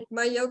easy.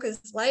 My yoke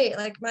is light.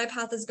 Like my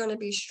path is going to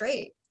be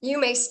straight. You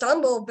may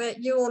stumble,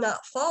 but you will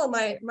not fall.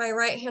 My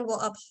right hand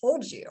will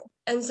uphold you.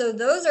 And so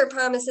those are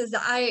promises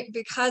that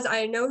because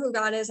I know who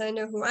God is, I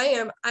know who I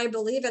am, I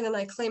believe in and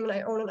I claim and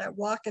I own and I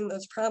walk in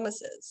those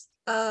promises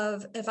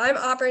of if I'm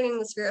operating in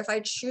the Spirit, if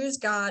I choose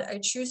God, I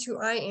choose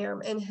who I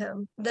am in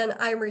him, then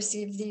I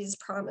receive these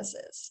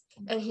promises.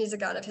 And he's a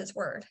God of his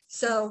word.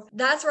 So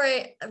that's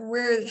if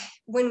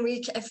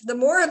the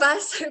more of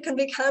us who can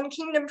become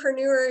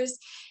kingdompreneurs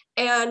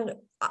and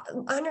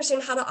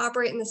understand how to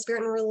operate in the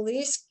Spirit and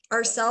release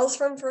ourselves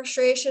from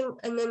frustration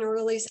and then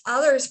release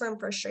others from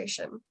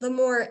frustration, the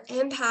more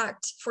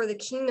impact for the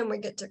kingdom we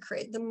get to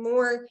create, the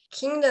more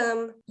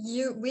kingdom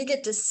we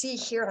get to see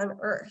here on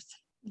earth.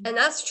 And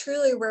that's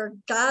truly where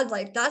God,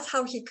 like, that's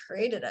how he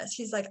created us.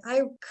 He's like,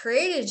 I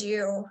created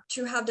you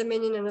to have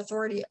dominion and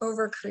authority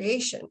over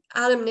creation.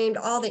 Adam named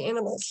all the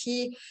animals.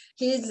 He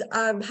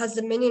has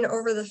dominion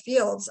over the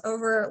fields,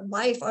 over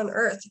life on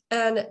earth.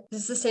 And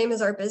it's the same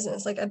as our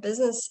business. Like a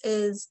business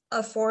is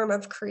a form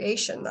of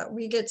creation that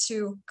we get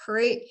to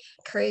create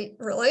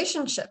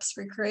relationships,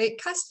 we create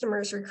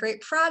customers, we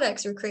create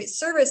products, we create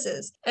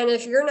services. And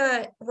if you're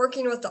not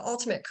working with the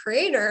ultimate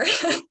creator,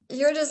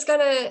 you're just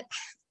gonna,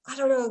 I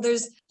don't know,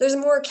 there's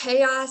more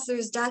chaos,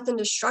 there's death and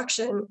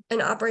destruction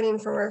in operating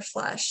from our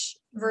flesh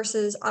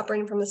versus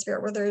operating from the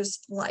Spirit where there's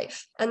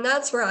life. And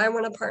that's where I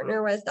want to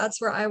partner with. That's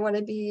where I want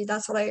to be.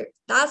 That's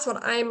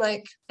what I'm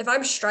like. If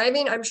I'm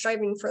striving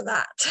for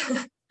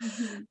that.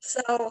 Mhm.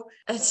 So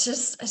it's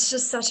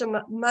just such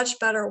a much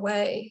better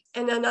way.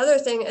 And another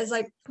thing is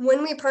like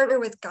when we partner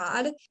with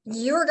God,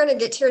 you are going to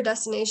get to your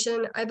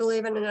destination, I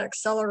believe, in an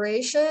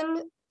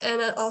acceleration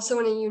and also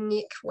in a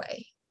unique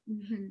way.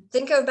 Mhm.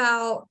 Think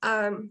about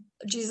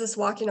Jesus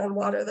walking on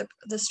water,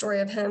 the story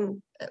of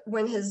him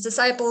when his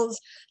disciples,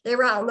 they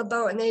were out on the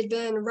boat and they'd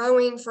been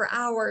rowing for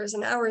hours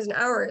and hours and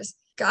hours.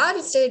 God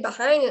stayed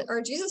behind,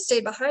 or Jesus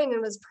stayed behind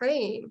and was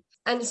praying.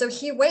 And so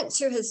he went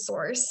to his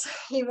source.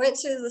 He went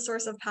to the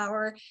source of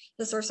power,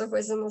 the source of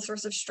wisdom, the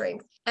source of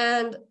strength.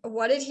 And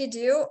what did he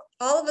do?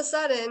 All of a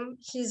sudden,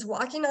 he's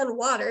walking on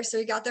water. So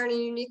he got there in a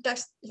unique,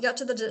 he got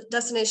to the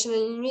destination in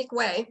a unique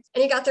way,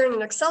 and he got there in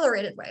an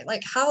accelerated way.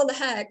 Like, how the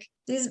heck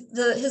his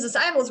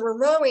disciples were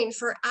rowing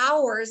for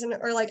hours and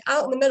or like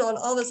out in the middle, and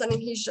all of a sudden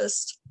he's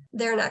just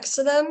there next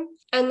to them.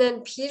 And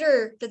then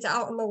Peter gets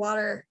out in the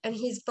water and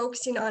he's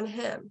focusing on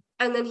him,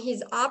 and then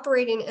he's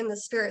operating in the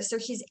spirit, so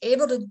he's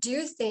able to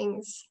do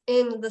things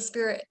in the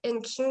spirit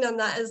in kingdom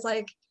that is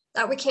like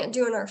that we can't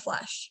do in our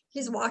flesh.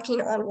 He's walking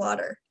on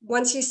water.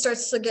 Once he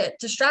starts to get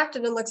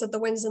distracted and looks at the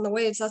winds and the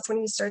waves, that's when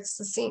he starts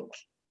to sink,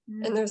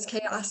 and there's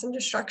chaos and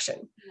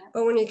destruction.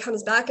 But when he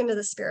comes back into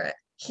the spirit,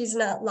 he's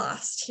not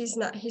lost.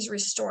 He's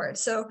restored.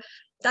 So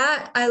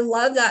that, I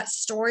love that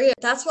story.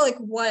 That's what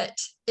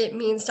it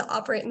means to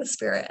operate in the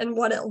spirit and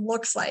what it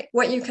looks like,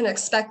 what you can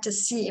expect to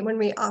see when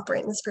we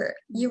operate in the spirit.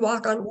 You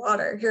walk on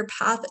water, your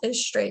path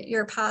is straight,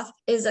 your path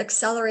is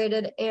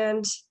accelerated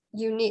and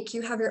unique.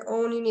 You have your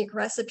own unique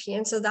recipe.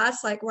 And so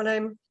that's like when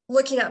I'm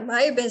looking at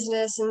my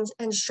business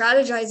and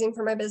strategizing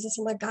for my business,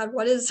 I'm like, God,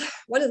 what is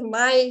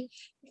my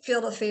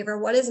field of favor?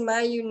 What is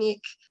my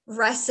unique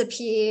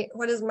recipe?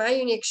 What is my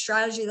unique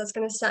strategy that's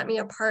going to set me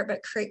apart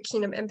but create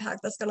kingdom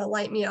impact, that's going to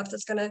light me up,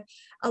 that's going to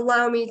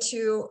allow me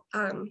to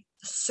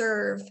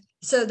serve?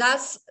 So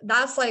that's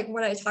like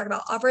when I talk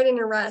about operating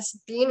in rest,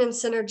 being in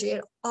synergy,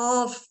 it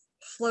all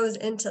flows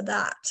into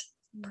that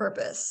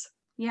purpose.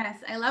 Yes,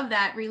 I love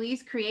that.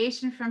 Release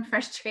creation from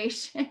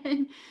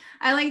frustration.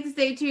 I like to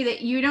say too that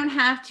you don't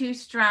have to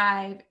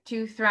strive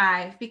to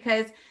thrive,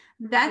 because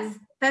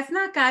that's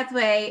not God's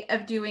way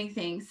of doing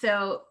things.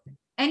 So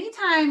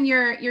anytime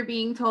you're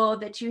being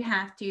told that you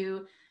have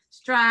to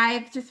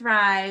strive to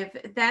thrive,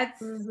 that's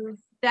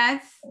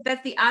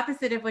the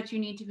opposite of what you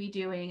need to be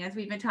doing, as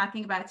we've been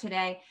talking about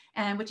today,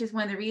 and which is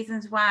one of the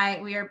reasons why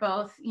we are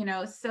both,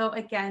 so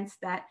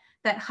against that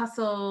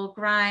hustle,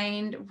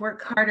 grind,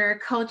 work harder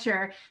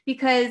culture,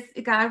 because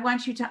God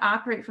wants you to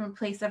operate from a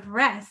place of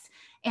rest.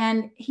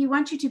 And he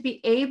wants you to be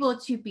able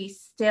to be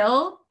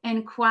still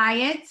and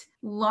quiet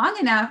long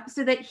enough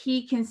so that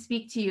he can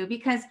speak to you.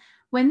 Because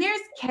when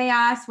there's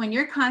chaos, when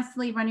you're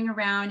constantly running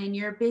around and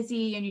you're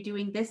busy and you're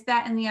doing this,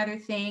 that, and the other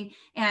thing,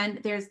 and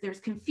there's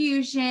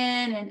confusion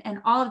and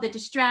all of the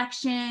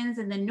distractions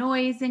and the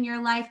noise in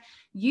your life,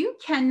 you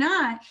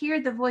cannot hear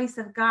the voice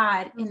of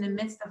God in the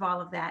midst of all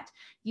of that.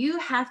 You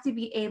have to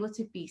be able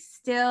to be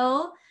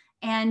still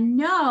and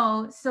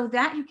know, so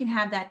that you can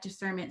have that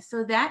discernment,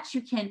 so that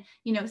you can,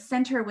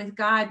 center with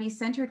God, be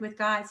centered with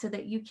God, so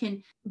that you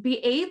can be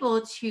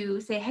able to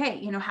say,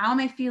 hey, how am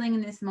I feeling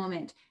in this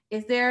moment?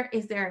 Is there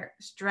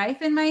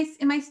strife in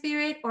my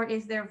spirit, or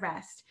is there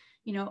rest?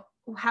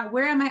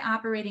 Where am I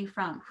operating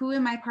from? Who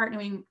am I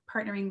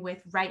partnering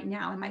with right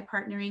now? Am I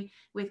partnering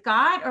with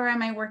God, or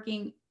am I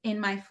working in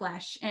my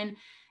flesh? And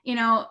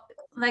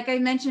like I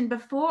mentioned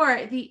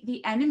before,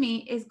 the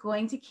enemy is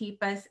going to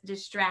keep us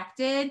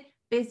distracted,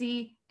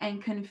 busy,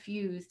 and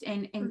confused.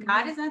 And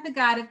God is not the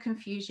God of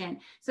confusion.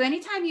 So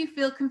anytime you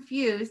feel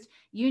confused,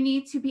 you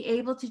need to be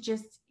able to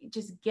just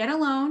get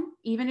alone,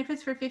 even if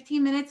it's for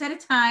 15 minutes at a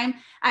time.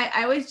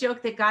 I always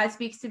joke that God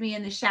speaks to me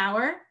in the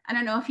shower. I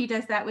don't know if he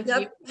does that with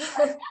you.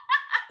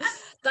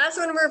 That's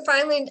when we're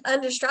finally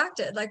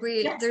undistracted. Like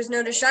there's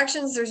no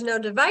distractions, there's no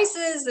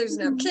devices, there's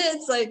no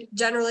kids. Like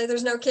generally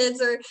there's no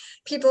kids or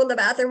people in the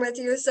bathroom with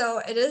you.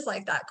 So it is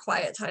like that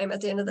quiet time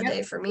at the end of the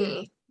day for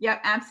me.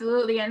 Yep,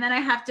 absolutely. And then I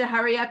have to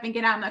hurry up and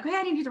get out. I'm like,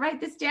 I need to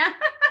write this down.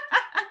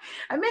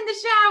 I'm in the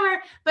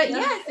shower. But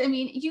yes, I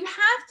mean, you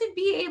have to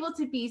be able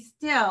to be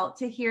still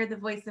to hear the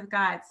voice of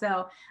God.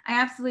 So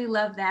I absolutely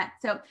love that.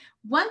 So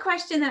one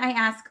question that I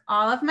ask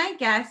all of my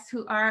guests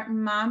who are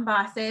mom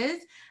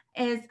bosses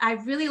is, I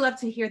really love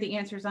to hear the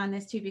answers on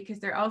this too, because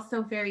they're all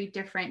so very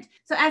different.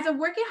 So as a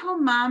work at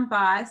home mom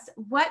boss,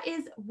 what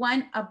is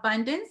one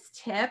abundance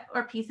tip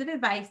or piece of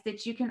advice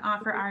that you can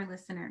offer our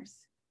listeners?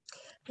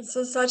 This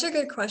is such a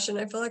good question.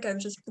 I feel like I've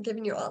just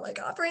given you all like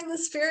operate in the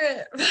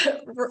spirit,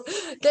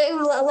 get in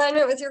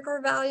alignment with your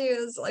core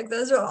values. Like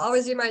those will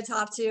always be my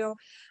top two.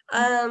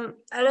 And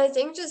I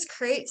think just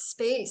create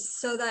space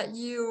so that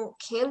you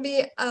can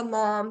be a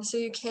mom, so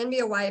you can be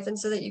a wife, and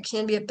so that you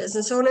can be a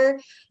business owner.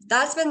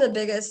 That's been the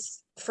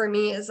biggest for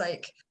me, is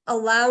like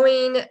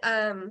allowing,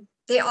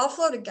 they all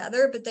flow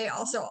together, but they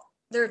also,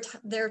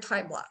 they're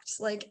time blocked.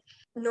 Like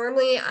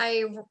normally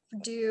I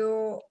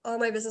do all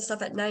my business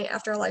stuff at night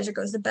after Elijah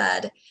goes to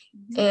bed,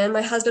 and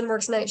my husband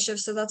works night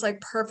shifts, so that's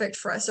like perfect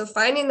for us. So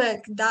finding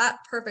that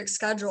perfect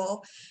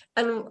schedule,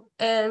 and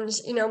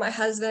my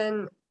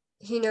husband,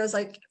 he knows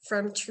like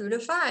from 2 to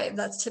 5,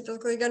 that's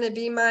typically going to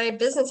be my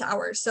business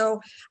hours. So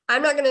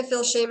I'm not going to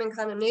feel shame and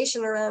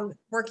condemnation around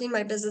working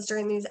my business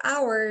during these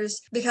hours,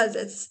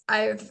 because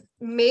I've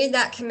made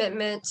that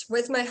commitment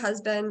with my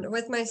husband,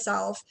 with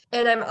myself,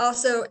 and I'm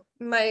also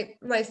my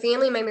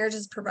family, my marriage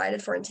is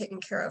provided for and taken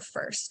care of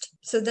first.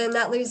 So then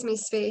that leaves me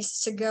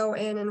space to go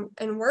in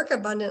and work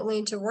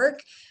abundantly, to work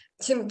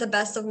to the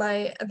best of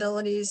my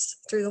abilities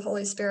through the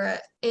Holy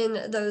Spirit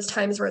in those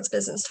times where it's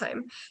business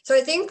time. So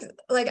I think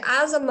like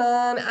as a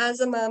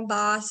mom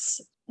boss,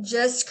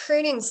 just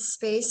creating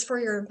space for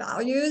your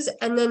values,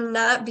 and then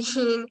not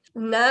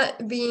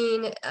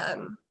being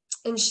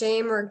in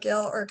shame or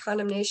guilt or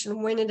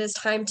condemnation when it is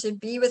time to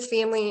be with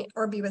family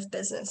or be with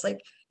business. Like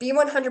be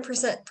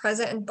 100%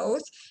 present in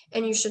both,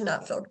 and you should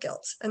not feel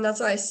guilt. And that's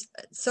why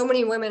so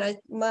many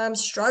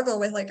moms struggle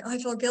with like, oh, I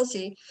feel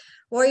guilty.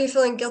 Well, are you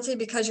feeling guilty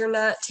because you're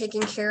not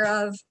taking care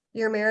of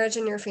your marriage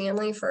and your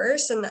family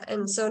first,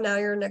 and so now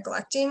you're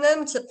neglecting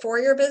them for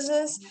your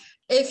business?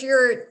 If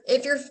your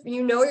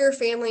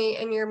family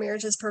and your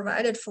marriage is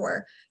provided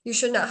for, you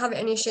should not have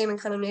any shame and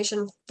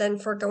condemnation then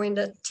for going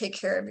to take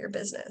care of your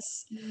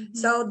business.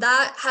 So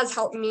that has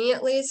helped me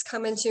at least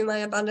come into my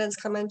abundance,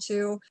 come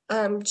into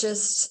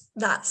just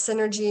that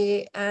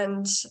synergy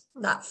and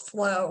that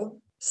flow,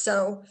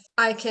 so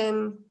I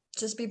can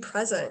just be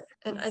present.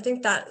 And I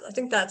think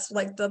that's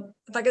like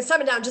if I could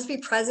sum it down, just be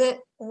present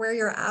where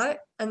you're at,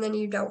 and then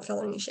you don't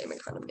feel any shame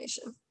and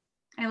condemnation.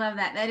 I love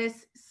that. That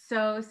is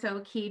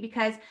so key,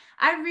 because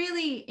I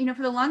really,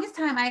 for the longest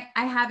time,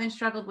 I haven't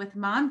struggled with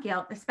mom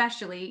guilt,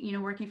 especially,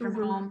 working from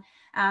home.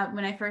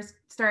 When I first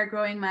started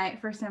growing my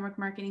first network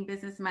marketing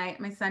business, my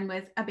son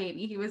was a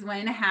baby. He was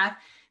 1.5,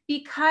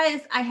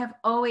 because I have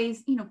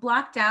always,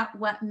 blocked out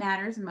what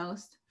matters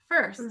most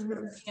first.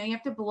 You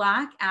have to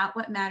block out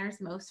what matters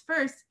most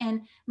first.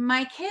 And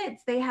my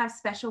kids, they have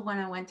special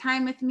one-on-one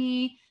time with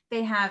me.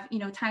 They have,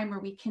 time where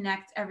we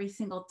connect every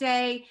single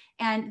day.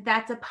 And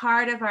that's a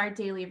part of our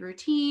daily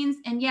routines.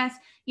 And yes,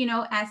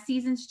 as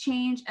seasons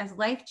change, as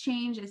life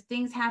changes, as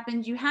things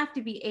happen, you have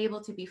to be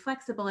able to be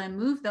flexible and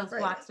move those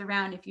blocks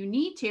around if you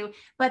need to,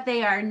 but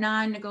they are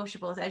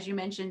non-negotiables. As you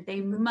mentioned,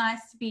 they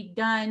must be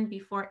done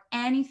before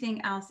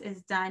anything else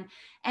is done.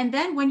 And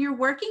then when you're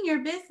working your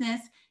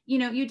business,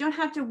 you don't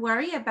have to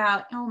worry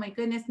about, oh my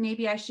goodness,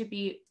 maybe I should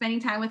be spending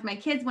time with my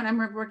kids when I'm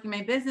working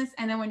my business.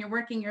 And then when you're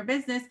working your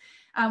business,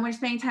 when you're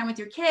spending time with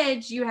your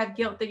kids, you have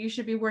guilt that you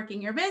should be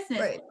working your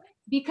business,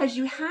 because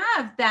you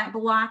have that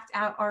blocked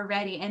out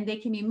already, and they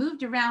can be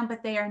moved around,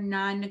 but they are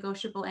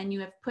non-negotiable. And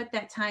you have put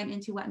that time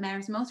into what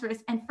matters most for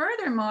us. And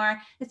furthermore,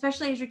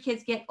 especially as your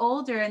kids get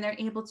older and they're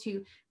able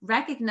to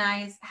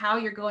recognize how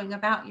you're going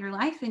about your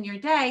life and your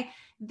day,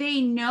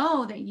 they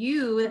know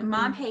that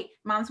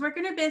mom's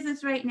working her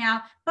business right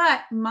now,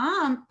 but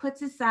mom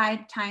puts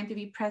aside time to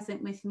be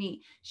present with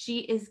me.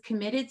 She is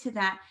committed to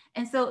that.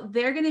 And so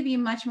they're going to be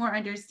much more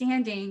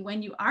understanding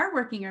when you are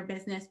working your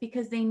business,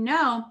 because they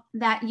know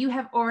that you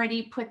have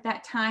already put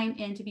that time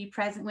in to be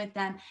present with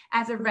them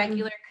as a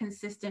regular,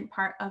 consistent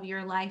part of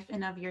your life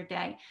and of your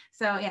day.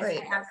 So yes,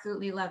 I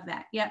absolutely love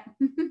that. Yep.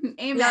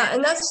 Amen. Yeah.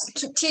 And that's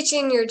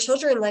teaching your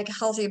children like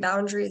healthy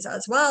boundaries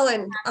as well.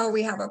 And,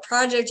 we have a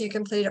project, you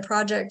complete a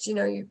project,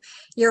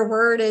 your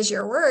word is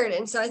your word.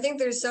 And so I think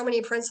there's so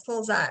many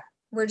principles that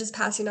we're just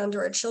passing on to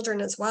our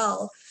children as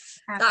well,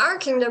 that are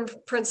kingdom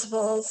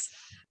principles.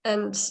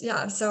 And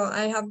so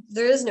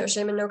there is no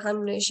shame and no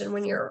condemnation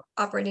when you're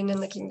operating in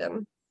the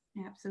kingdom.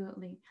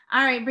 Absolutely.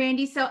 All right,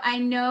 Brandy. So I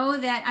know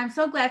that I'm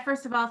so glad.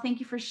 First of all, thank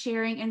you for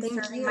sharing and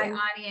serving my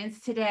audience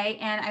today.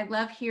 And I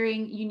love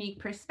hearing unique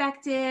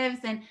perspectives.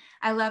 And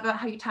I love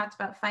how you talked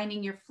about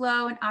finding your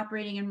flow and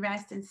operating in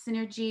rest and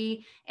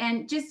synergy,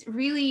 and just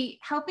really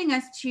helping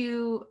us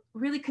to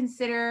really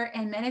consider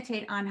and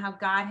meditate on how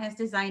God has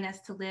designed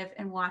us to live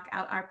and walk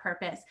out our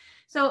purpose.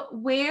 So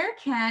where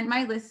can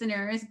my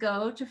listeners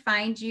go to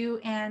find you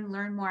and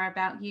learn more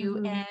about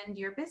you and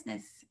your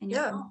business and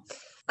your home?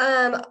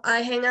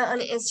 I hang out on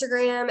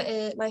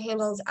Instagram. My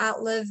handle is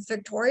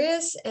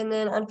 @LiveVictorious. And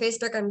then on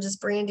Facebook, I'm just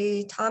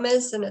Brandy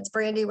Thomas, and it's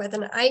Brandy with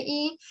an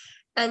IE.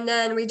 And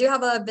then we do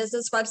have a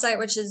business website,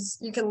 which is,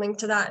 you can link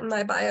to that in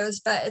my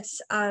bios, but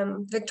it's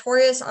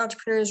Victorious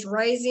Entrepreneurs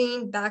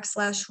Rising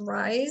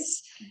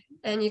 /rise.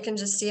 And you can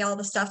just see all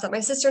the stuff that my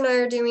sister and I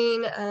are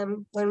doing,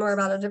 learn more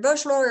about a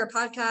devotional or a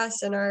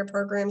podcast and our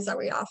programs that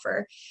we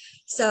offer.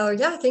 So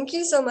yeah, thank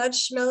you so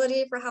much,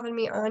 Melody, for having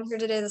me on here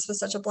today. This was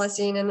such a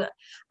blessing.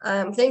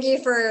 And thank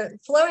you for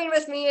flowing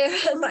with me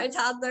and my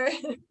toddler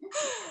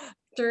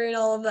during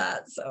all of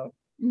that. So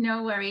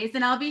no worries.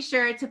 And I'll be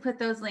sure to put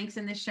those links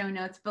in the show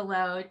notes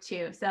below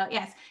too. So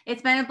yes,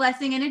 it's been a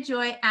blessing and a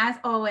joy as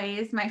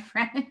always, my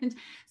friend.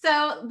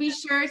 So be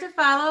sure to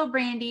follow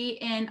Brandy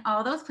in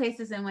all those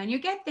places. And when you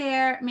get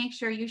there, make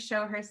sure you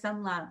show her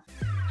some love.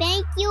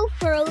 Thank you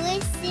for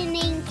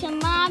listening to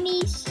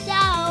Mommy's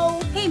show.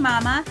 Hey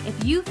Mama,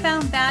 if you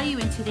found value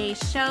in today's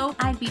show,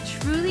 I'd be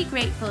truly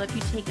grateful if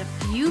you take a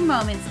few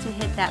moments to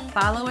hit that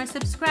follow or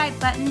subscribe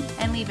button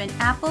and leave an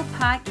Apple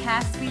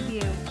Podcast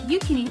review. You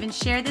can even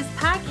share this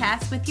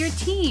podcast with your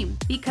team,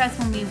 because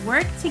when we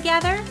work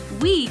together,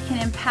 we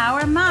can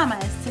empower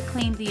mamas to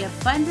claim the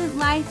abundant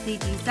life they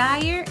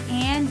desire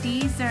and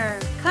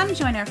deserve. Come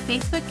join our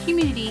Facebook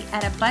community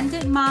at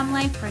Abundant Mom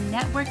Life for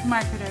Network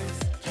Marketers.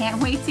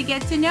 Can't wait to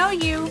get to know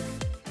you.